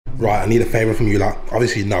Right, I need a favour from you lot.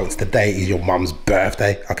 Obviously, you know it's today is your mum's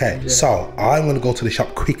birthday. Okay, so I'm gonna go to the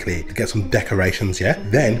shop quickly to get some decorations, yeah?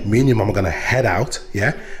 Then me and your mum are gonna head out,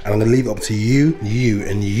 yeah? And I'm gonna leave it up to you,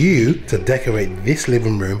 and you to decorate this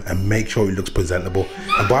living room and make sure it looks presentable.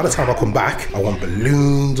 And by the time I come back, I want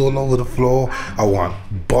balloons all over the floor. I want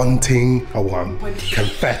bunting, I want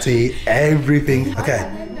confetti, everything.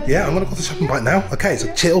 Okay. Yeah, I'm gonna go to the shopping right now. Okay,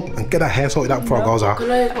 so chill and get that hair sorted out before I goes out. What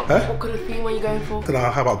kind of theme are you going for?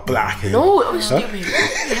 How about black? No, I'm stupid.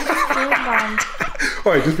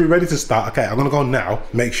 Alright, just be ready to start. Okay, I'm gonna go now.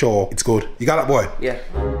 Make sure it's good. You got that, boy? Yeah.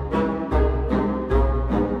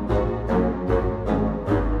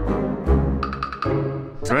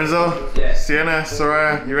 Renzo, Yeah. Sienna,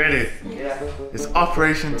 Soraya, you ready? Yeah. It's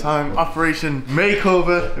operation time, operation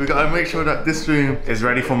makeover. We gotta make sure that this room is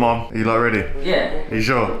ready for mom. Are you lot ready? Yeah. Are you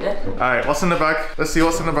sure? Yeah. Alright, what's in the bag? Let's see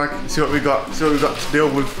what's in the bag. See what we got. See what we got to deal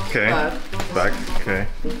with. Okay. Bag. Okay.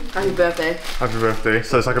 Happy birthday. Happy birthday.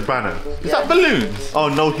 So it's like a banner. Is that balloons? Oh,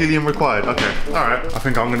 no helium required. Okay. Alright. I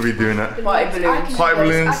think I'm gonna be doing it. Party balloons. Party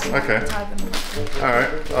balloons. Okay. Alright.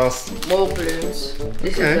 More balloons.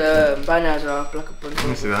 This is banner as well. Black and Let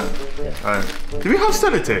me see that. Alright. Do we have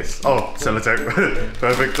sellotapes? Oh, sellotape.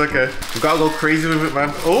 Perfect. Okay. We gotta go crazy with it,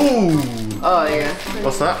 man. Oh. Oh yeah.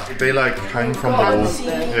 What's that? They like hang from the wall.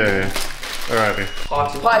 Yeah. Alrighty.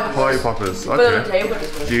 Party poppers.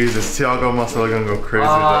 Okay. Jesus, Tiago must are gonna go crazy.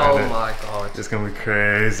 Oh my god. It's gonna be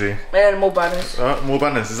crazy. And more banners. More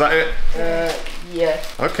banners. Is that it? Yeah.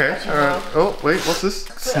 Okay. Alright. Oh wait, what's this?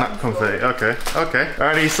 Snap confetti. Okay. Okay.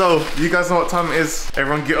 Alrighty. So you guys know what time it is.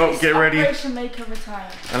 Everyone get up, get ready, Operation Makeover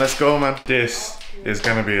time. and let's go, man. This is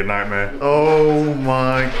gonna be a nightmare. Oh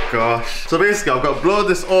my gosh. So basically, I've got to blow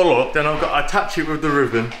this all up, then I've got to attach it with the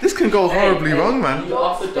ribbon. This can go horribly wrong, man. You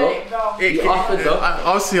offered up. You offered up.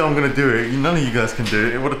 Obviously, I'm gonna do it. None of you guys can do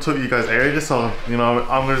it. It would have took you guys ages, so you know,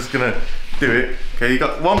 I'm just gonna do it. Okay, you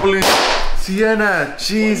got one balloon. Sienna,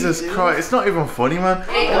 Jesus Christ, it's not even funny, man. What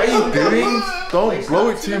are you doing? Don't blow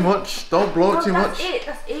it too much. Don't blow it too much.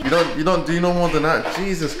 That's it. You don't do no more than that.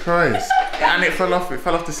 Jesus Christ. And it fell off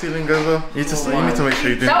the ceiling, guys. You need to make sure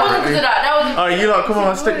you do it That wasn't correctly. good. That wasn't. Alright, you lot, come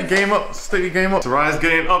on, step your game up. Step your game up. Soraya's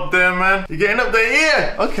getting up there, man. You're getting up there,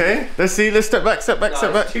 yeah. Okay. Let's see. Let's step back, step back,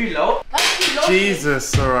 step back. Too low. That's too low. Jesus,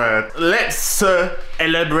 Soraya. Let's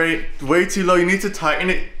elaborate. Way too low. You need to tighten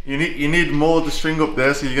it. You need more of the string up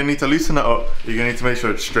there, so you're gonna need to loosen it up. You're gonna need to make sure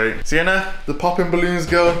it's straight. Sienna, the popping balloons,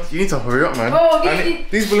 girl. You need to hurry up, man. Oh,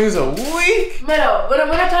 these balloons are weak. Mellow,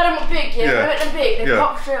 when I tie them up big, when I hit them big, they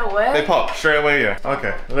pop straight away. They pop straight away, yeah.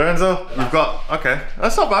 Okay, Lorenzo, you've got, okay.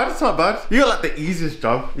 That's not bad, it's not bad. You got like the easiest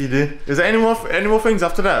job you did. Is there any more things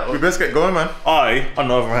after that? We best get going, man. I, on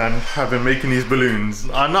the other hand, have been making these balloons,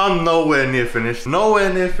 and I'm nowhere near finished.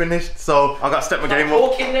 Nowhere near finished, so I gotta step my game up.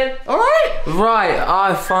 All right. Right,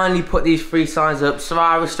 I finally put these 3 signs up.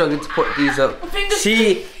 Soraya was struggling to put these up.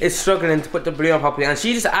 She is struggling to put the balloon on properly, and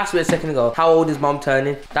she just asked me a second ago, how old is mom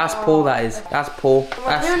turning? That's Paul, that is. That's Paul.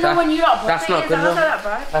 That's not good enough.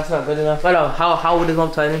 That's not good enough. Well, no, how old is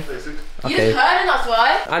mom turning? You just Okay. heard it, that's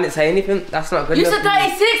why. I didn't say anything. That's not good You enough. said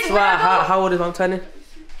 36. Soraya, how old is mom turning?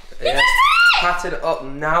 Yeah. Pat it up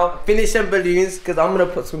now. Finish them balloons, because I'm gonna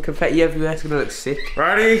put some confetti everywhere. It's gonna look sick.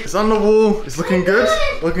 Righty, it's on the wall. It's looking good.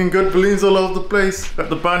 Looking good. Balloons all over the place. Got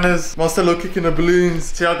the banners. Marcelo kicking the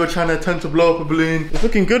balloons. Tiago trying to attempt to blow up a balloon. It's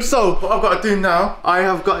looking good. So what I've got to do now, I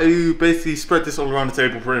have got to basically spread this all around the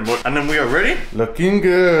table pretty much, and then we are ready. Looking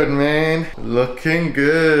good, man. Looking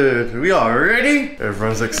good. We are ready.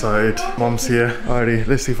 Everyone's excited. Mom's here. Alrighty,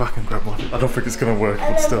 let's see if I can grab one. I don't think it's gonna work,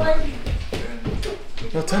 but still.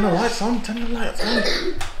 No, turn the lights on, turn the lights on.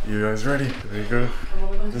 You guys ready? There you go.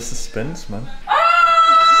 The suspense, man.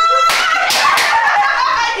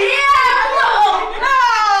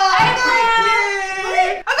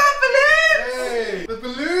 Hey, the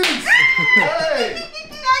balloons! Hey!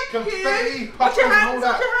 Confetti! Watch your hands,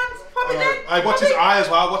 watch your hands! Pop it in! Hey, watch his eye as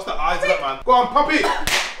well, watch the eyes of that man. Go on, pop it!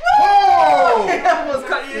 Whoa! I almost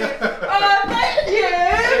cut you. Oh, thank you!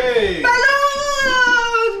 Hey! Balloons!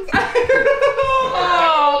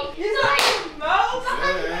 Oh, you like mouth on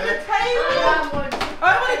the table? I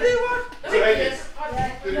want to do one.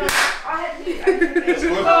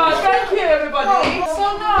 Oh, thank you, everybody. Oh,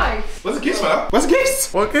 so nice. Where's the gifts, man? Where's the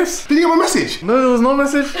gifts? What gifts? Did you get my message? No, there was no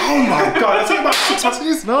message. Oh my god, I think about 6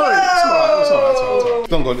 messages. No, It's alright.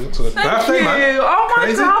 Don't go, it's all good. Birthday, man. Oh my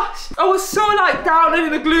Crazy. gosh. I was so like down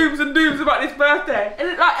in the glooms and dooms about this birthday,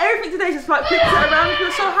 and like everything today just like picked it around. I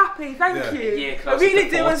feel so happy. Thank you. Yeah, I really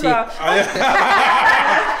do as well.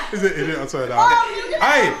 Is it? I'm sorry.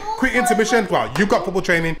 Hey, quick intermission. Well, you got football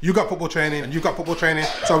training, you got football training, and you got football training.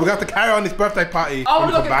 So we're gonna have to carry on this birthday party. I want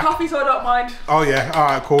to go get coffee, so I don't mind. Oh yeah, all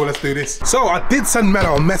right, cool. Let's do this. So I did send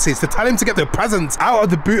Mello a message to tell him to get the presents out of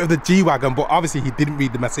the boot of the G-Wagon, but obviously he didn't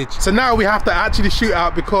read the message. So now we have to actually shoot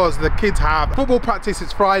out because the kids have football practice.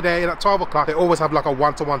 It's Friday, and at 12 o'clock they always have like a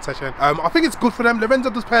one-to-one session. I think it's good for them. Lorenzo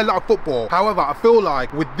does play a lot of football. However, I feel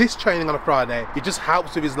like with this training on a Friday, it just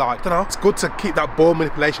helps with his like, I don't know, it's good to keep that ball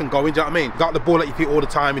manipulation going. Do you know what I mean? Got the ball at your feet all the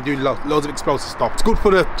time and doing loads of explosive stuff. It's good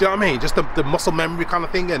for the, do you know what I mean? Just the muscle memory kind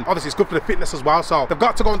of thing, and obviously it's good for the fitness as well. So they've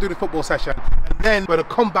got to go and do the football session, and then we're gonna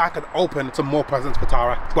come back and open some more presents for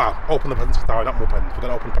Tara. Well, open the presents for Tara, not more presents. We're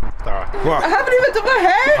gonna open presents for Tara. What? I haven't even done my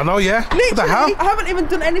hair. I know, yeah. Literally, What the hell? I haven't even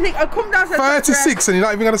done anything. I've come downstairs. 36 and you're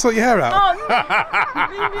not even gonna sort your hair out? Oh no,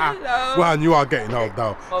 leave me alone. Well, you are getting old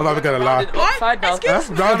now. I'm not even gonna lie. Upside down.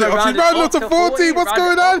 Excuse me? Round it up to 40. What's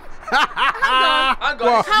going on? I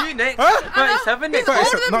got it. You next. 37 next. He's older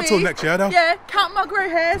than Not till me. next year, though. Yeah, count my grey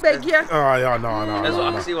hairs, beg you. Oh, yeah, no. That's what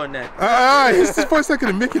I can see one there. It's this boy's taking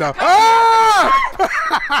a mickey now.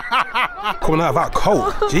 Coming out of that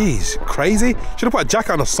coat. Jeez, crazy. Should have put a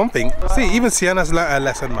jacket on or something. See, even Sienna's learnt her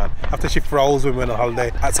lesson, man. After she froze when we went on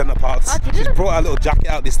holiday at Centre Parks. She's brought her little jacket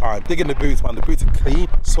out this time. Digging the boots, man. The boots are clean.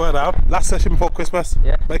 Swear down. Last session before Christmas.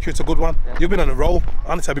 Yeah. Make sure it's a good one. Yeah. You've been on a roll.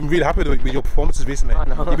 Honestly, I've been really happy with your performances recently. I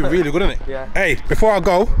know. You've been really good, innit? Yeah. Hey, before I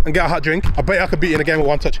go and get a hot drink, I bet I could beat you in a game with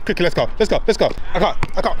one touch. Quickly, let's go. I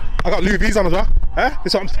got Louis V's on as well.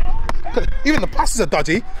 This what I'm, even the passes are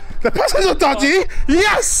dodgy.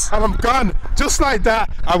 Yes! And I'm gone. Just like that,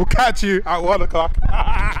 I will catch you at 1 o'clock.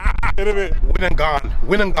 In a bit.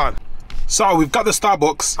 Win and gone. So we've got the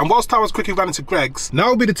Starbucks, and whilst Tara's quickly ran into Greg's, now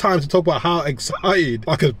will be the time to talk about how excited,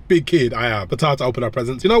 like a big kid, I am for Tara to open her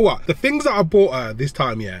presents. You know what? The things that I bought her this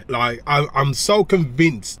time, yeah, like I'm so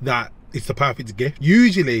convinced that it's the perfect gift.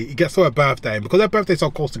 Usually it gets to her birthday, and because her birthday's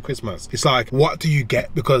so close to Christmas, it's like, what do you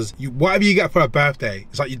get? Because whatever you get for her birthday,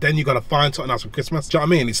 it's like then you gotta find something else for Christmas. Do you know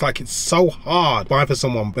what I mean? It's like it's so hard buying for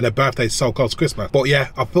someone when their birthday's so close to Christmas. But yeah,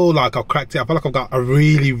 I feel like I've cracked it. I feel like I've got a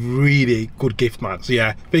really, really good gift, man. So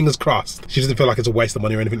yeah, fingers crossed. She doesn't feel like it's a waste of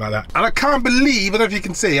money or anything like that. And I can't believe, I don't know if you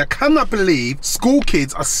can see, I cannot believe school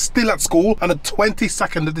kids are still at school on the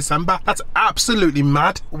 22nd of December. That's absolutely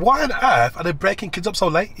mad. Why on earth are they breaking kids up so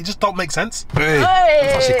late? It just don't make sense. Hey,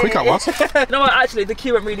 that's actually quick, that was. No, actually, the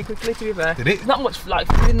queue went really quickly, to be fair. Did it? There's not much like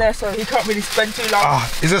food in there, so you can't really spend too long.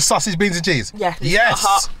 Is it sausage, beans and cheese? Yeah. Yes.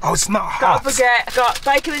 Hot. Oh, it's not hot. Don't forget, got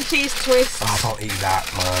bacon and cheese twists. Oh, don't eat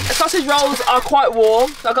that, man. The sausage rolls are quite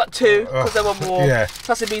warm. I got two because they were warm. Yeah.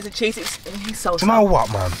 Sausage, beans and cheese. It's so Do you know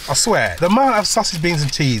what, man? I swear, the amount of sausage, beans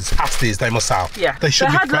and cheese pasties they must have. Yeah. They should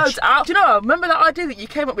be had fresh. loads out. Do you know? Remember that idea that you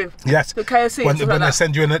came up with? Yes. The KFC. When and stuff they like that?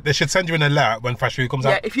 send you in, they should send you an alert when fresh food comes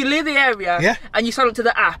Yeah. out. If you leave the area. And you sign up to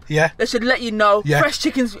the app. Yeah. They should let you know. Yeah. Fresh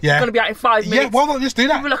chicken's gonna be out in 5 minutes. Yeah. Why not just do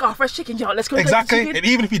that? You'll be like, oh, fresh chicken. Let's go. Exactly. Get some chicken. And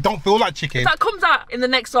even if you don't feel like chicken, If that comes out in the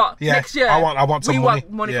next next year. I want some we money.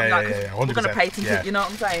 want money from that because we're gonna pay to yeah. it. You know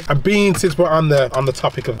what I'm saying? And being, since we're on the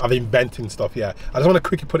topic of inventing stuff, yeah, I just want to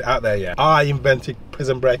quickly put it out there, yeah. I invented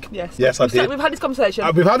Prison Break. Yes. I did. We've had this conversation.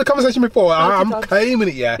 We've had a conversation before. I'm times. claiming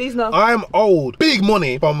it, yeah. Please no. I'm owed big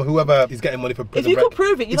money from whoever is getting money for Prison If you Break. could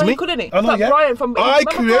prove it, you It's know me. you couldn't it? I know, Like yeah. Brian from I remember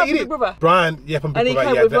Brian from created Big it. Brother? Brian, yeah, from And Big he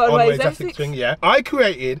Brother, came with the Always Always Essex. thing, yeah. I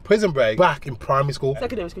created Prison Break back in primary school.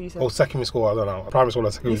 Secondary school, you said. Or secondary school, I don't know. Primary school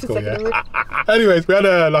or secondary You said school, secondary. yeah. Anyways, we had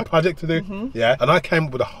a project to do, yeah, and I came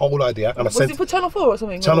up with a whole idea, and I Was sent it for Channel 4 or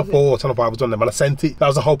something? Channel 4 or Channel 5 was on them, and I sent it. That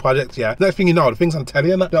was the whole project, yeah. Next thing you know, the thing's on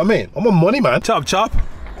telly and that. You know what I mean? I'm on money, man. Chop.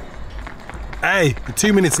 Hey, you're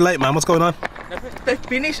 2 minutes late, man. What's going on? They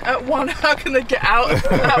finish at 1. How can they get out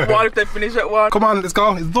at 1 if they finish at 1? Come on, let's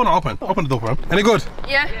go. Is the door not open? Open the door for him. Any good?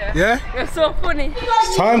 Yeah. Yeah? You're so funny.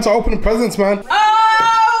 It's time to open the presents, man.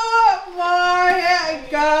 Oh my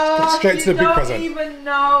God! Straight to the big present. You don't even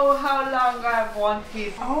know how long I've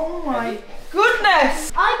wanted. Oh my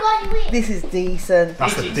goodness! I got you in. This is decent.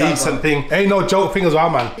 That's the decent thing. Ain't no joke thing as well,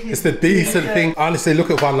 man. It's the decent thing. Honestly,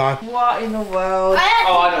 look at it online. What in the world? I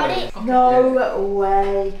got it. No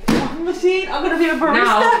way. Coffee machine? I'm gonna be a barista.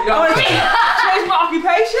 I want to change my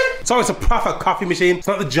occupation. So it's a proper coffee machine. It's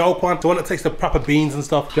not the joke one. The one that takes the proper beans and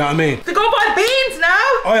stuff. Do you know what I mean? To go buy beans now?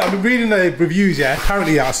 Oh yeah, I've been reading the reviews, yeah.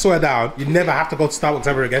 Apparently, I swear down, you never have to go to Starbucks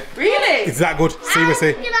ever again. Really? It's that good.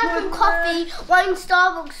 Seriously. I'm gonna have some coffee when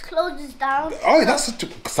Starbucks closes down. Oh, that's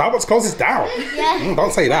Starbucks closes down. Yeah.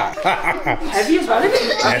 Don't say that. Heavy as well, isn't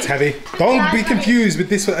it? Yeah, it's heavy. Don't be confused with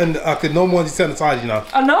this and the normal one you see on the side, you know.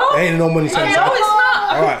 I know. There ain't no one you see on the No, side. it's not.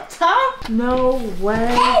 All right. No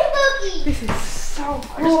way. Boogie. This is so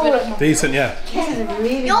good. Decent, yeah. This is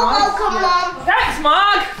really You're nice. welcome, Mom. Thanks,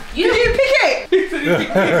 Mark. Did you pick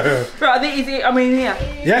it? Right, I think here.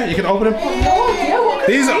 Yeah, you can open them.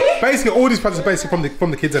 These are basically all these presents are basically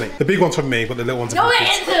from the kids, innit? The big ones from me, but the little ones are from the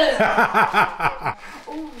kids.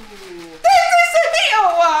 This is the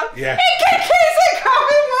little one. Yeah. It can kiss a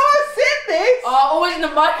coffee more in this. Oh, always in the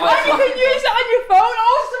mic. And you can use it on your phone.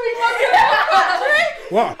 Also, we want it.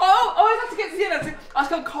 What? Oh, I always have to get to the end. I was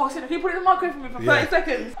going to call it. Can you put it in the microwave for me for 30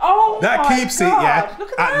 seconds? Oh, That my keeps it, God. yeah,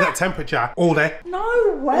 Look at at that temperature all day.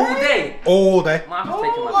 No way. All day. All day. Might have to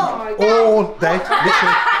take it Oh myself. my God. All day.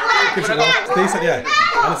 Literally. Keeps it warm. It's decent, yeah.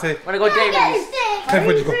 Honestly. When I go Davies.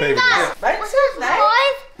 Everybody's got David. What's his name?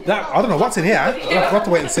 That, I don't know what's in here. We'll have to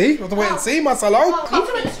wait and see. We'll have to wait and see, Marcelo. These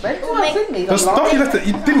are expensive. What's in these? There's stuff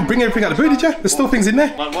you didn't bring everything out of the boot, did you? There's still things in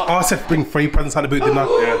there. Oh, I said bring 3 presents out of the boot, didn't I?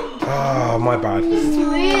 Yeah. Oh, my bad.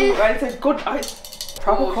 Right, it's a good.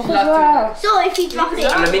 Proper coffee as well. So if you drop it,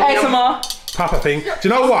 ASMR. Proper thing. Do you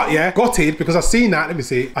know what? Yeah, gutted because I seen that. Let me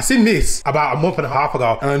see. I seen this about a month and a half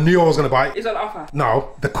ago, and I knew I was gonna buy it. Is that an offer? No,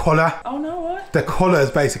 the colour. Oh no, what? The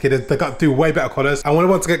colours basically, they got to do way better colours. And when I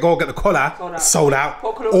went to go get the colour, sold out.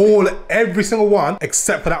 What colour? Every single one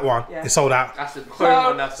except for that one, Yeah. is sold out. That's the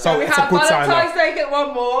current one. So we it's a have good sign. Valentine's Day, get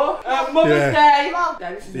one more. Mother's Yeah. Day.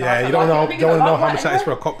 This is Yeah, nice. you I don't like know, it. don't know how much that is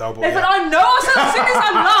for a cup though. But They said, yeah. I know. I seen this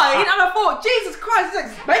online and I thought, Jesus Christ,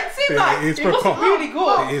 it's expensive. Yeah, Like, it is it for a must cup. be really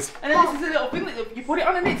good. It is. And then this is a little thing that you put it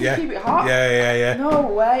on it to Yeah. keep it hot. Yeah. No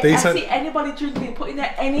way. Decent. I see anybody drinking, putting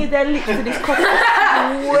any of their lips in this cup.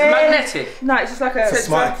 It's magnetic. No, it's just like a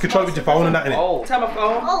Smart. Control it with your phone and that in it. Oh. Tell my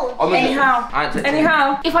phone. oh,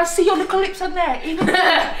 Anyhow, if I see your little lips on there, even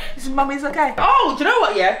this is mummy's okay. Oh, do you know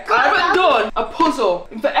what? Yeah, I haven't done a puzzle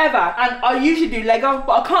in forever, and I usually do Lego,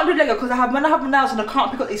 but I can't do Lego because when I have my nails and I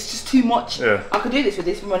can't pick up. It's just too much. Yeah. I could do this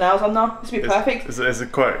with my nails on now. This would be perfect. Is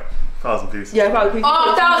it quite 1,000 pieces? Yeah, probably.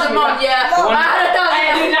 Oh, 1,000 Mom, yeah.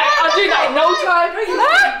 I'll do that in no time.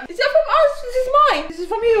 What? Is that from us? This is mine. This is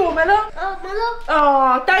from you, Mella. Mellow.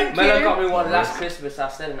 Oh, thank Melo you. got me one last Christmas. I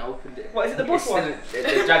still haven't opened it. What is it? The boss one?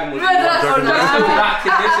 The Dragon Ball.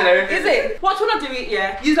 Is it? Watch when I do it,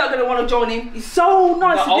 yeah. You're not gonna want to join in. It's so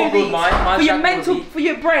nice The to old do these. mine's For your Dragon mental, Ball. for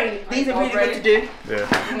your brain, these are really good to do. Yeah.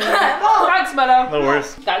 Thanks, Mello. No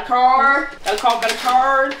worries. Got a card. Got a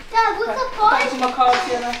card. Dad, what's the Thanks point? for my card,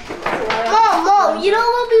 Sienna. Mom, you know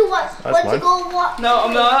when we went to mine. go what? No,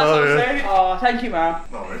 I'm not. That's Oh, what I'm yeah. saying. Oh, thank you, man.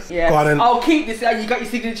 No worries. Yeah. Go on then. I'll keep this. You got your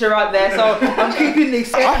signature right there, so I'm keeping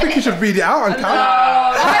this. I think you should read it out on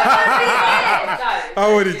camera.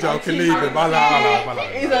 I'm only joking. Leave it. I lie.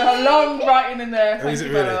 There's a long writing in there. Is Thank it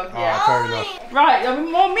you, really? Mello. Oh, Yeah. fair enough. Right,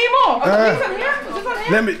 me more. Oh, is this on here? Is this on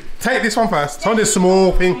here? Let me take this one first. It's only a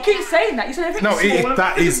small thing. You keep saying that. You said everything's No, small.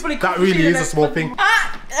 that really is a small thing.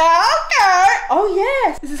 Okay. Oh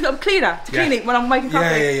yes. This is a cleaner to clean it when I'm making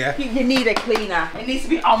coffee. Yeah. You need a cleaner. It needs to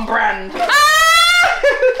be on brand.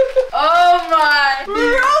 Oh my.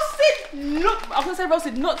 Roasted nut. I was gonna say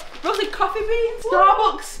roasted nuts. Roasted coffee beans.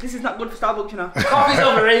 Starbucks. This is not good for Starbucks, you know. Coffee's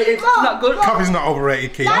overrated. It's not good. Coffee's not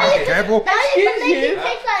overrated, Keith. Be careful. Now you Excuse can make you. it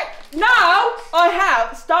taste like. Now I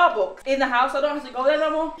have Starbucks in the house. I don't have to go there no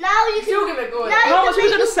more. Now you Still can. give it good. Now How much are you you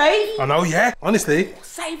can gonna save? I know, yeah. Honestly.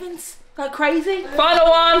 Savings like crazy. Final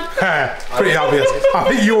one. Pretty obvious. I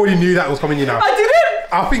think you already knew that was coming, you know. I didn't.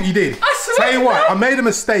 I think you did. I swear Tell you to what, God. I made a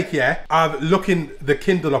mistake, yeah, of looking the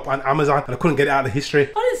Kindle up on Amazon and I couldn't get it out of the history.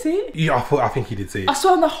 I didn't see it. I think you did see it. I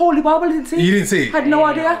saw in the Holy Bible. I didn't see it. You didn't see it? Had no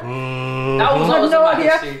idea. That was I had no idea.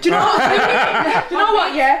 majesty. Do you know what? Do you know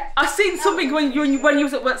what? Yeah, I seen something when you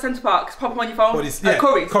was at Centre Park. It's popping on your phone. What is- yeah,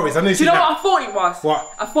 Curry's. Curry's, I know you Do you seen know that. what I thought it was?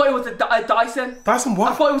 What? I thought it was a Dyson. Dyson I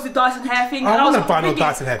what? thought it was a Dyson hair thing. I and wouldn't was buy no thinking-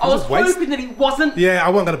 Dyson hair. I was It's a waste. hoping that it wasn't. Yeah, I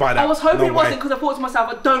wasn't going to buy that. I was hoping No it wasn't way. because I thought to myself,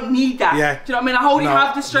 I don't need that. Yeah. Do you know what I mean? I already No,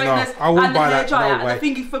 have the straighteners no, I wouldn't and the buy hair that. dryer. No and way.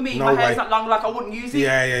 the thingy for me, No my hair's way. not long, like I wouldn't use it.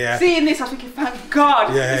 Yeah. Seeing this, I was thinking, thank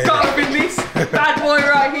God, Yeah, it's got to be this bad boy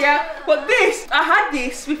right here. But this, I had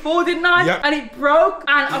this before, didn't I? Yep. And it broke,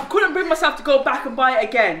 and I couldn't bring myself to go back and buy it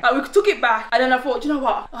again. Like, we took it back, and then I thought, you know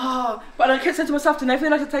what? Oh, but I kept saying to myself, to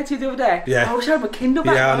Nathan, like I said to you the other day, Yeah. I wish I had my Kindle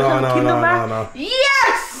back. Yeah, I wish I had my no, Kindle no, back. no.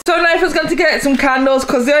 Yes! So Nathan's going to get some candles,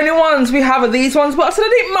 because the only ones we have are these ones, but I said I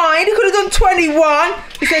didn't mind. He could have done 21.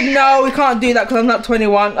 He said, no, we can't do that because I'm not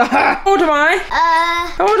 21. How old am I?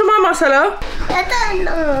 How old am I, Marcelo? I don't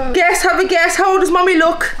know. Guess, have a guess. How old does mommy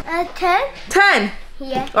look? 10? 10.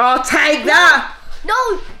 Yeah. Oh, take that.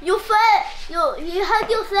 No, you're 30. You had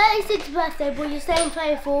your 36th birthday, but you're saying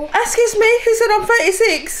 34. Excuse me, who said I'm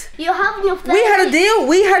 36? You're having your 36th.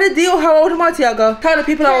 We had a deal. How old am I, Tiago? Tell the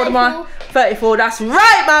people how old am I. 34, that's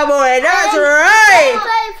right, my boy, that's right.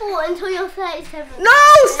 34 until you're 37. No,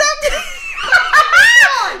 stop.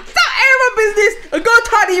 Stop airing my business. Go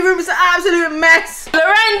tidy your room, it's an absolute mess.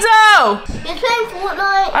 Lorenzo! You're playing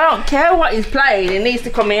Fortnite. I don't care what he's playing, he needs to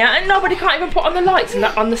come here, and nobody can't even put on the lights and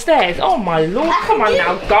that on the stairs. Oh my lord, come on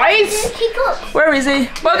now, guys. Where is he?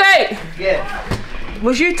 Okay. Yeah.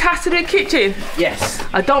 Was you tasked to the kitchen? Yes.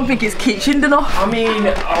 I don't think it's kitchened enough. I mean,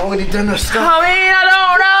 I already done the stuff. I mean, I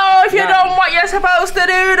don't know if you done what you're supposed to do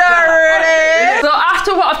there, really. So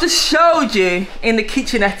after what I've just showed you in the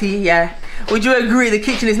kitchenette, yeah, would you agree the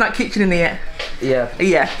kitchen is not kitchen in here? Yeah.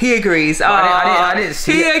 Yeah, he agrees. I didn't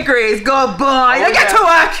see He it. agrees. Goodbye. Oh, Get yeah. to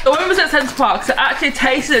work. The women was at Centre Park, so I actually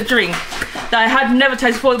tasted a drink that I had never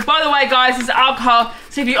tasted before. By the way, guys, it's alcohol.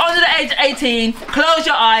 So if you're under the age of 18, close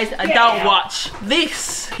your eyes and don't watch.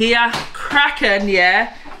 This here, Kraken,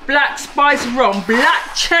 yeah, black spice rum,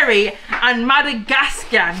 black cherry, and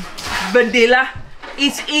Madagascar vanilla.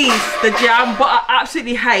 It is the jam, but I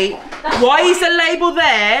absolutely hate. Why is the label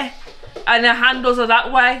there? And the handles are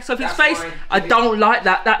that way, so if it's face, I don't like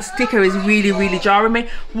that. That sticker is really, really jarring me.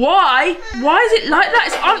 Why? Why is it like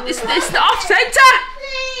that? It's off centre.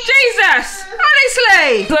 Jesus,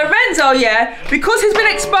 honestly. Lorenzo, yeah, because he's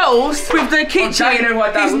been exposed with the kitchen,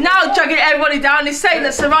 he's now dragging everybody down. He's saying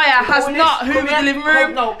that Soraya has not hoovered the living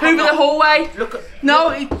room, hoovered the hallway.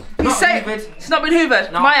 No, he's saying it's not been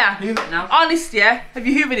hoovered. Maya, Hoovered now. honest, yeah, have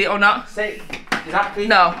you hoovered it or not? Say exactly.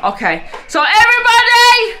 No, okay. So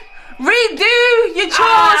everybody, redo your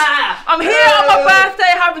chores. I'm here on my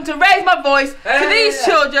birthday having to raise my voice to these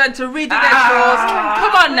children to redo their chores.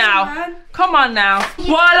 Come on now. Come on now.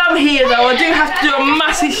 While I'm here though, I do have to do a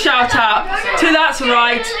massive shout out to, that's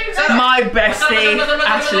right, my bestie,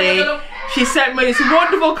 Ashley. She sent me this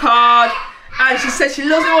wonderful card and she said she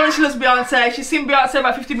loves me more than she loves Beyonce. She's seen Beyonce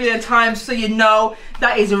about 50 million times, so you know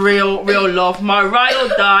that is real love. My ride or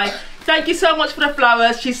die. Thank you so much for the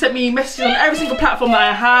flowers. She sent me messages on every single platform that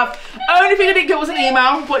I have. Only thing I didn't get was an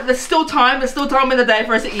email, but there's still time. There's still time in the day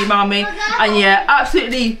for us to email me. And yeah,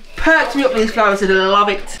 absolutely perked me up with these flowers. I love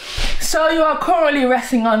it. So you are currently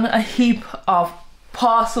resting on a heap of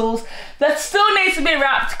parcels that still needs to be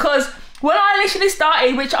wrapped, because when I literally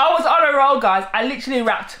started, which I was on a roll, guys, I literally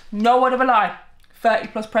wrapped, no word of a lie, 30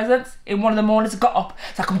 plus presents in one of the mornings. I got up,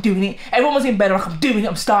 it's like I'm doing it. Everyone was in bed, I'm like I'm doing it,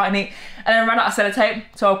 I'm starting it. And then I ran out of sellotape,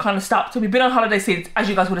 so I kind of stopped. So we've been on holiday since, as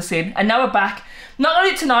you guys would have seen. And now we're back. Not gonna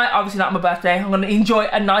do it tonight, obviously not on my birthday. I'm gonna enjoy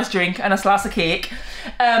a nice drink and a slice of cake.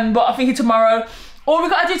 But I'm thinking tomorrow, all we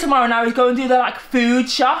gotta do tomorrow now is go and do the like food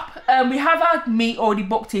shop. We have our meat already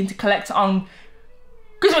booked in to collect on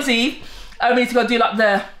Christmas Eve. We need to go do like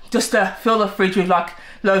just to fill the fridge with like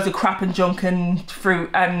loads of crap and junk and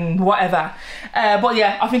fruit and whatever. But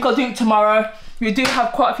yeah, I think I'll do it tomorrow. We do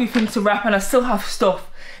have quite a few things to wrap and I still have stuff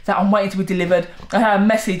that I'm waiting to be delivered. I had a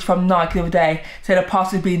message from Nike the other day saying the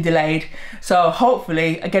parcel's being delayed. So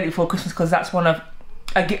hopefully I get it before Christmas, because that's one of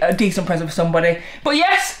a decent present for somebody. But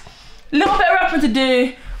yes, a little bit of wrapping to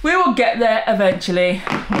do. We will get there eventually.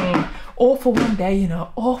 All for one day, you know,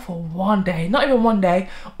 all for one day. Not even one day,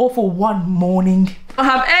 all for one morning. I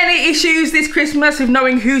have any issues this Christmas with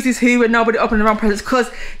knowing whose is who and nobody opening the wrong presents,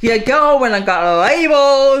 because you go when I got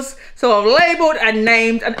labels. So I've labelled and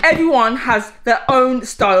named, and everyone has their own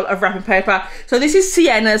style of wrapping paper. So this is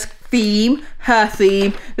Sienna's theme, her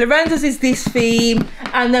theme. Lorenzo's is this theme.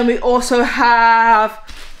 And then we also have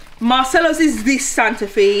Marcelo's is this Santa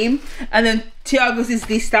theme, and then Tiago's is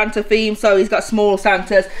this Santa theme, so he's got small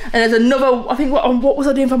Santas. And there's another, I think, what was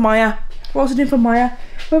I doing for Maya? What was I doing for Maya?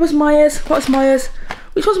 Where was Maya's? What's Maya's?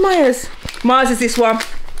 Which was Maya's? Maya's is this one.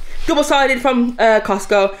 Double-sided from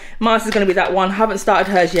Costco. Maya's is going to be that one. Haven't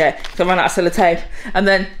started hers yet, so I ran out of sellotape. And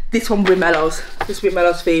then this one with Mellows. This with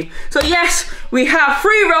Mellows theme. So yes, we have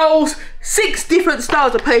 3 rolls, 6 different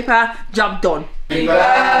styles of paper. Job done. Happy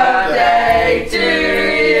birthday to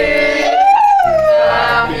you.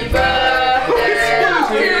 Happy birthday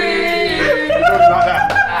to you.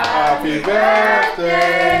 Happy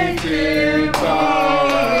birthday to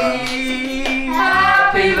Tara.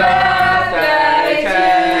 Happy birthday to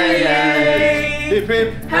you. Hip hip.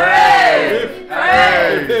 Hooray! Hip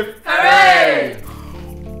hooray. Hip Hooray!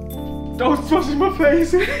 Don't smash in my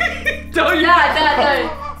face. Don't you? Don't.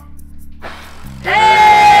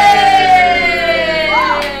 Hey!